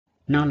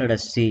Now let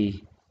us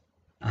see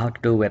how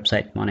to do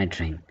website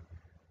monitoring.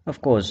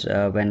 Of course,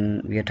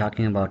 when we are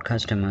talking about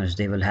customers,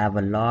 they will have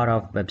a lot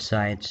of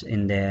websites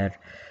in their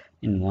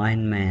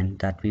environment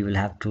that we will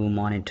have to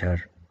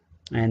monitor.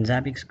 And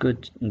zabbix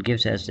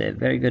gives us a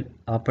very good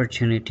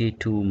opportunity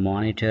to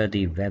monitor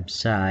the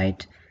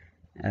website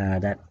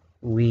that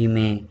we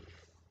may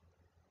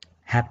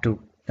have to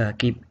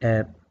keep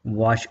a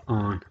watch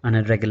on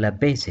a regular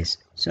basis.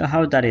 So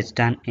how that is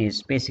done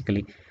is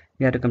basically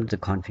we have to come to the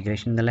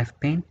configuration in the left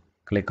pane,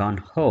 click on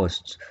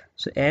hosts.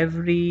 So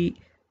every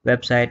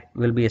website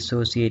will be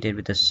associated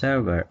with a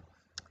server.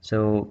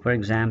 So for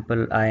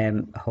example, I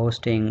am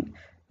hosting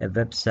a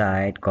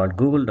website called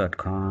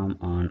google.com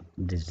on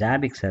the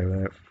zabbix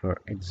server. For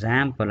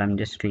example, I'm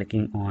just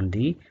clicking on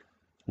the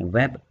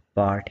web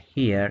part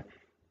here,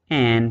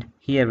 and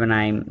here when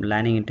I'm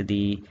landing into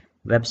the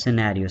web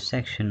scenario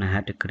section, I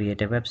had to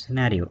create a web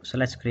scenario. So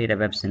let's create a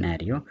web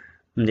scenario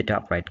in the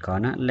top right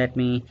corner. Let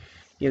me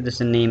give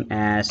this a name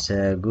as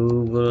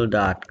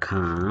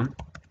google.com,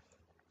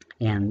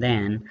 and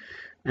then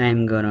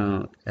I'm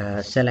gonna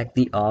select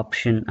the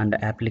option under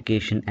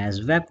application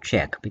as web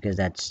check, because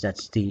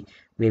that's the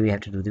way we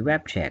have to do the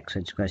web check. So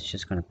it's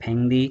just gonna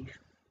ping the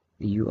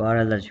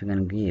URL that you're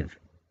gonna give.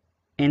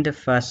 In the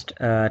first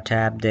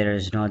tab, there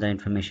is no other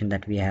information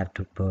that we have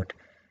to put.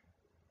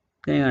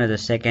 Going on to the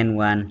second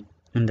one,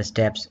 in the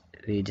steps,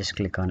 we just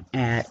click on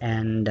add,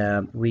 and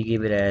we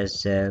give it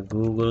as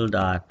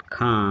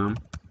google.com,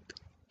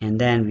 and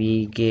then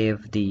we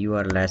give the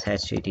URL as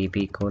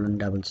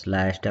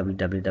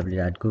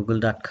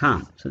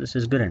http://www.google.com. So this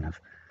is good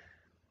enough.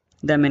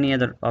 There are many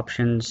other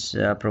options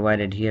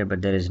provided here,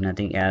 but there is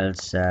nothing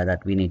else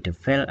that we need to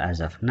fill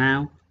as of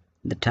now.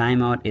 The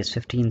timeout is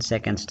 15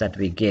 seconds that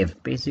we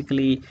give.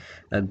 Basically,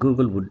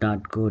 Google would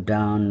not go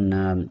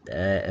down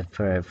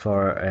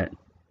for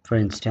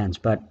instance,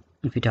 but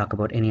if we talk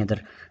about any other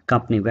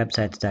company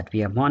websites that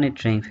we are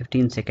monitoring,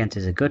 15 seconds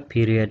is a good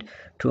period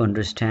to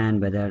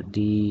understand whether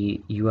the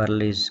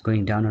URL is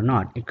going down or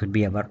not. It could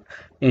be our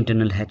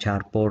internal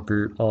HR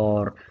portal,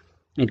 or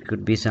it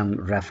could be some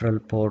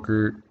referral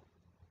portal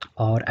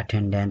or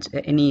attendance,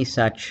 any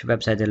such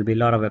website. There will be a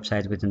lot of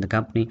websites within the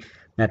company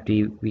that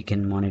we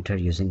can monitor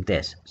using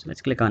this. So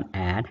let's click on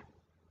add,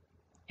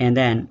 and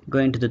then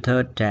going to the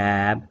third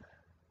tab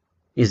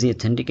is the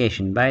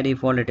authentication. By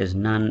default it is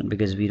none,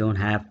 because we don't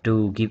have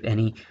to give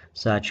any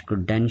such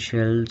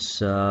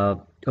credentials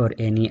or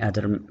any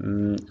other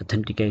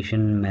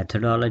authentication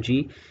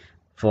methodology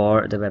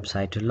for the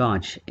website to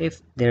launch.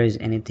 If there is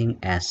anything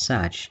as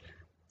such,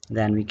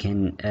 then we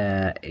can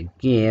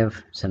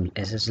give some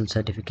SSL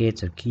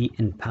certificates or key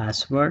and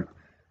password,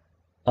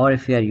 or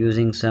if we are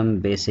using some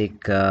basic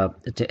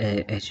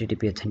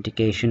HTTP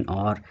authentication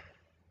or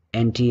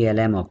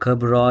NTLM or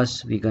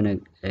Kerberos, we're gonna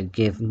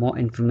give more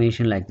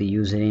information like the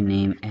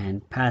username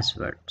and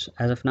password. So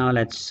as of now,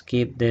 let's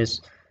skip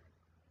this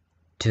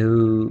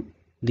to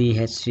the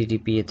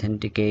HTTP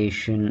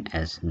authentication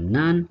as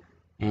none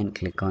and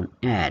click on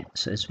add.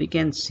 So as we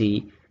can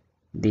see,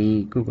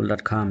 the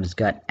google.com has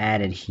got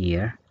added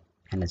here,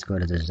 and let's go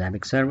to the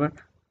zabbix server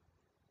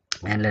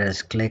and let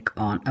us click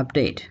on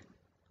update.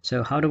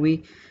 So how do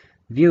we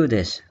view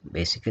this?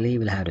 Basically,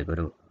 we'll have to go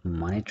to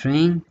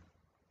monitoring,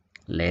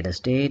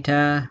 latest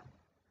data,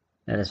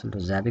 let us go to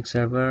zabbix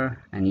server,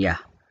 and yeah,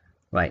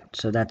 right,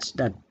 so that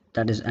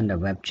is under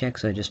web check,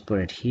 so I just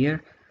put it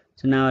here.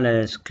 So now let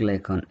us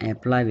click on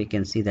apply. We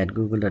can see that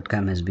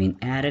google.com has been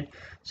added.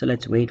 So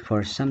let's wait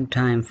for some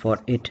time for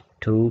it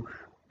to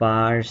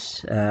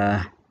parse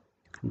the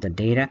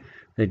data.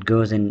 It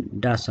goes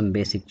and does some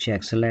basic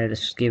checks. So let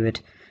us give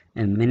it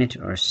a minute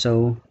or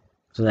so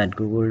that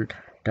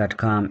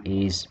google.com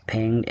is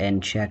pinged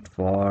and checked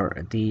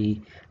for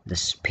the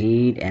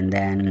speed, and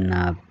then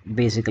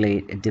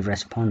basically the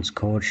response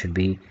code should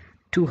be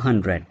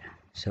 200.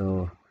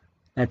 So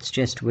let's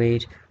just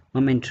wait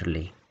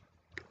momentarily.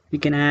 We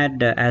can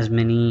add as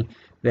many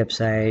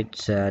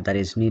websites that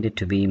is needed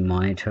to be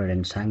monitored,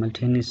 and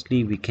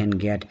simultaneously we can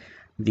get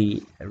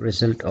the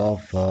result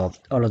of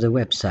all of the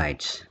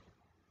websites.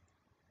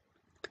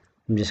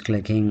 I'm just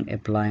clicking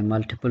apply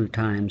multiple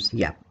times.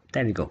 Yeah,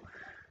 there we go.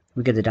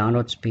 We get the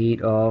download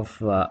speed of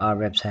our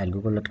website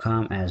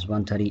google.com as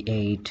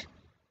 138.03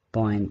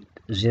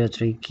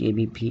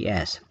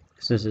 kbps.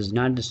 So this is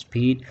not the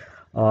speed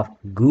of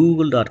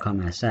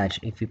google.com as such.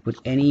 If you put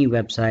any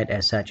website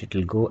as such, it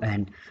will go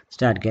and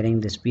start getting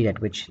the speed at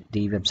which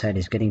the website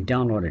is getting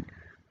downloaded.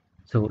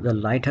 So the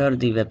lighter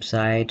the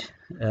website,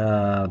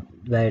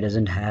 where it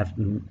doesn't have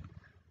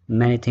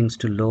many things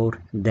to load,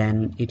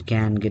 then it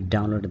can get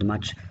downloaded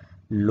much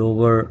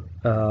lower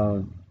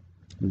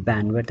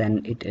bandwidth,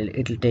 and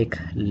it'll take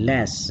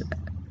less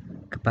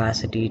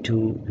capacity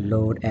to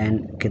load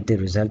and get the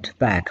result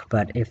back.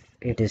 But if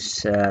it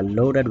is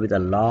loaded with a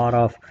lot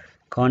of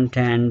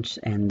content,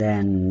 and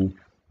then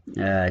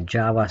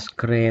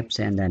JavaScripts,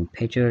 and then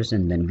pictures,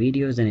 and then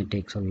videos, then it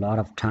takes a lot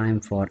of time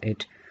for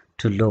it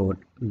to load.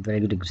 Very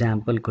good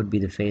example could be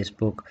the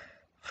Facebook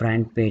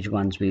front page.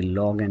 Once we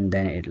log in,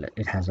 then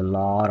it has a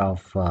lot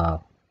of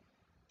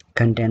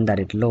content that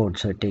it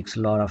loads, so it takes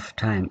a lot of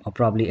time. Or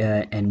probably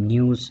a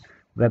news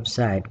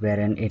website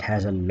wherein it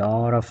has a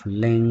lot of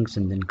links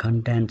and then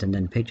content and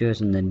then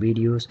pictures and then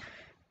videos.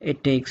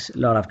 It takes a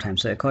lot of time,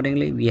 so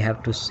accordingly we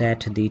have to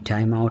set the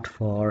timeout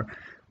for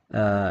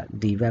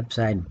the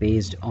website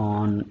based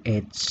on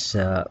its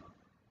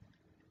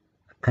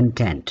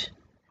content.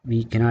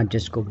 We cannot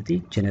just go with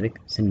the generic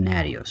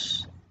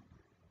scenarios.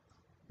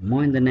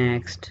 More in the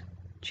next.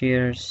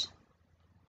 Cheers.